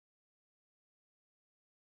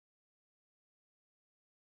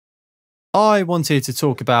I wanted to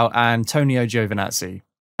talk about Antonio Giovinazzi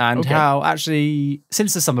and Okay. how actually,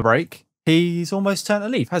 since the summer break, he's almost turned a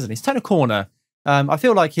leaf, hasn't he? He's turned a corner. I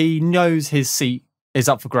feel like he knows his seat is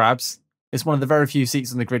up for grabs. It's one of the very few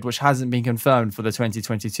seats on the grid which hasn't been confirmed for the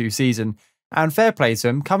 2022 season. And fair play to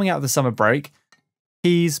him, coming out of the summer break,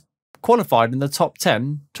 he's qualified in the top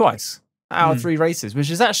 10 twice out of 3 races, which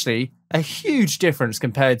is actually a huge difference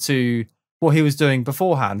compared to what he was doing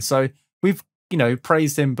beforehand. So we've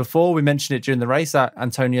praised him before. We mentioned it during the race that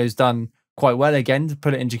Antonio's done quite well again to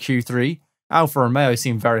put it into Q3. Alfa Romeo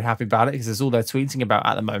seem very happy about it because it's all they're tweeting about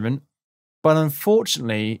at the moment. But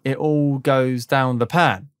unfortunately, it all goes down the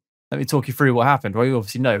pan. Let me talk you through what happened. Well, you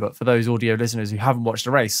obviously know, but for those audio listeners who haven't watched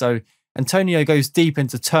the race. So Antonio goes deep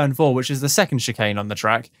into turn 4, which is the second chicane on the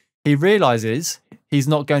track. He realizes he's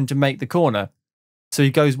not going to make the corner. So he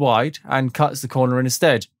goes wide and cuts the corner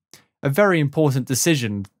instead. A very important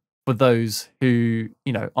decision for those who,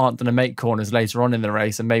 aren't going to make corners later on in the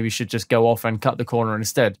race and maybe should just go off and cut the corner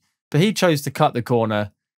instead. But he chose to cut the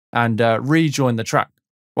corner and rejoin the track.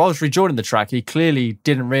 Whilst rejoining the track, he clearly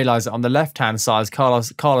didn't realise that on the left-hand side,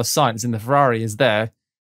 Carlos Sainz in the Ferrari is there.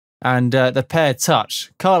 And the pair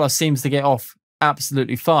touch. Carlos seems to get off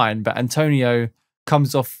absolutely fine, but Antonio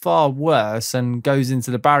comes off far worse and goes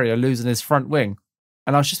into the barrier, losing his front wing.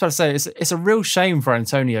 And I was just about to say, it's a real shame for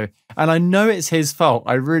Antonio. And I know it's his fault.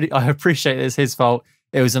 I appreciate it's his fault.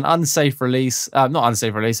 It was an unsafe release. Not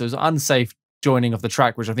unsafe release. It was an unsafe joining of the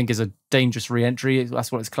track, which I think is a dangerous re-entry.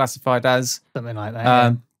 That's what it's classified as. Something like that,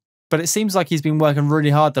 yeah. But it seems like he's been working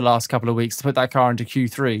really hard the last couple of weeks to put that car into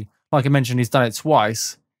Q3. Like I mentioned, he's done it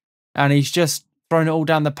twice. And he's just thrown it all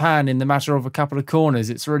down the pan in the matter of a couple of corners.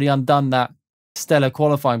 It's really undone that stellar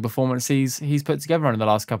qualifying performance he's put together in the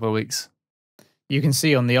last couple of weeks. You can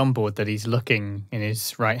see on the onboard that he's looking in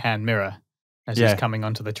his right-hand mirror as he's coming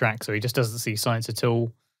onto the track, so he just doesn't see Sainz at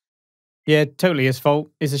all. Yeah, totally his fault.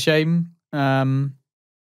 It's a shame. Do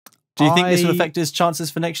you think this will affect his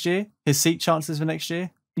chances for next year? His seat chances for next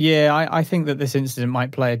year? Yeah, I think that this incident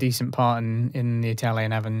might play a decent part in the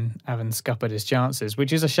Italian having scuppered his chances,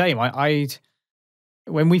 which is a shame.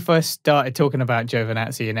 When we first started talking about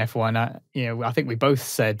Giovinazzi in F1, I think we both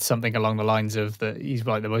said something along the lines of that he's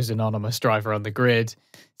like the most anonymous driver on the grid.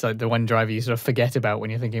 It's like the one driver you sort of forget about when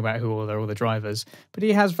you're thinking about who are all the drivers. But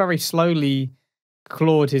he has very slowly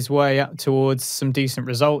clawed his way up towards some decent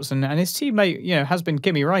results, and his teammate, has been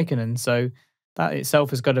Kimi Räikkönen. So that itself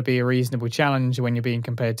has got to be a reasonable challenge when you're being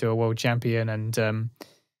compared to a world champion, and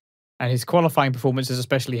his qualifying performances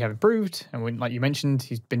especially have improved. And when, like you mentioned,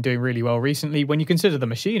 he's been doing really well recently. When you consider the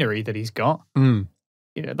machinery that he's got,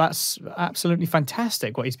 that's absolutely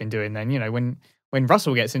fantastic what he's been doing then. When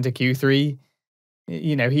Russell gets into Q3,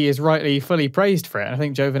 he is rightly fully praised for it. And I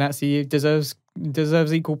think Giovinazzi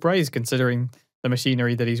deserves equal praise considering the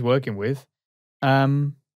machinery that he's working with.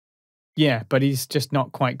 But he's just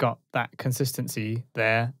not quite got that consistency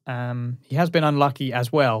there. He has been unlucky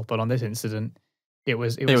as well, but on this incident, it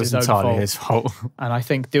was his own entirely fault. his fault. And I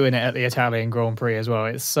think doing it at the Italian Grand Prix as well,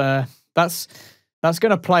 it's that's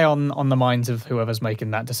going to play on the minds of whoever's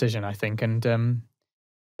making that decision, I think. And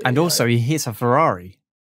also he hits a Ferrari.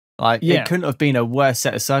 It couldn't have been a worse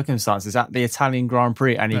set of circumstances at the Italian Grand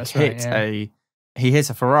Prix, and he hits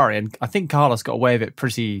a Ferrari, and I think Carlos got away with it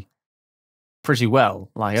pretty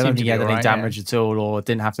well. I don't think he had any damage at all, or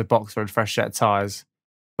didn't have to box for a fresh set of tyres.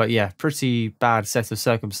 But yeah, pretty bad set of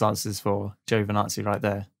circumstances for Giovinazzi right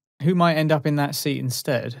there. Who might end up in that seat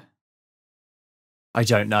instead? I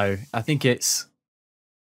don't know. I think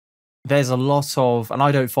there's a lot of, and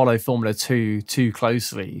I don't follow Formula 2 too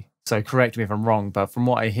closely, so correct me if I'm wrong, but from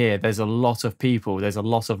what I hear, there's a lot of people, there's a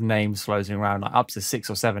lot of names floating around, like up to 6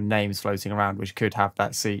 or 7 names floating around, which could have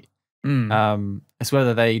that seat. It's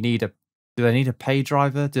whether do they need a pay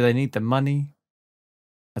driver? Do they need the money?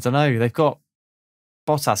 I don't know. They've got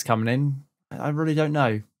Bottas coming in. I really don't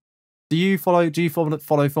know. Do you follow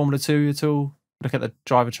Formula 2 at all? Look at the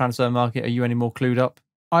driver transfer market. Are you any more clued up?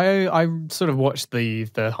 I sort of watch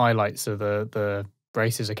the highlights of the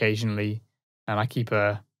races occasionally, and I keep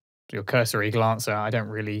a cursory glance. I don't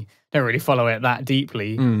really follow it that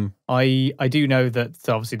deeply. I do know that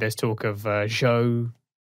obviously there's talk of Zhou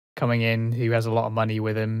coming in, who has a lot of money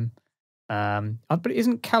with him. But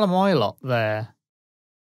isn't Callum Ilott there?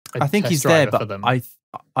 I think he's there, but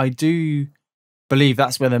I do believe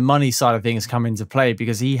that's where the money side of things come into play,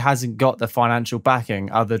 because he hasn't got the financial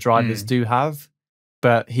backing other drivers do have,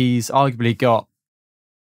 but he's arguably got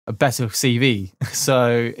a better CV.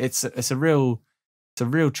 So it's a real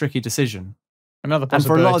tricky decision. Another and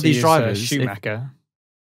for a lot of these drivers, Schumacher.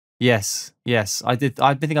 Yes, I did.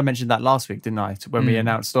 I think I mentioned that last week, didn't I? When we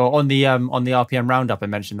announced, or on the RPM roundup, I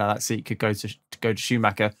mentioned that seat could go to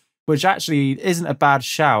Schumacher, which actually isn't a bad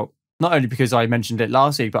shout. Not only because I mentioned it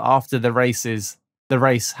last week, but after the race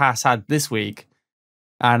Haas had this week,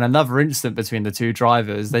 and another incident between the two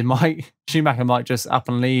drivers, Schumacher might just up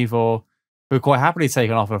and leave, or we'll quite happily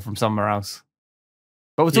take an offer from somewhere else.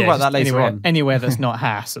 But we'll talk about that later on. Anywhere that's not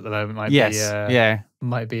Haas at the moment might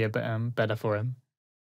be a bit better for him.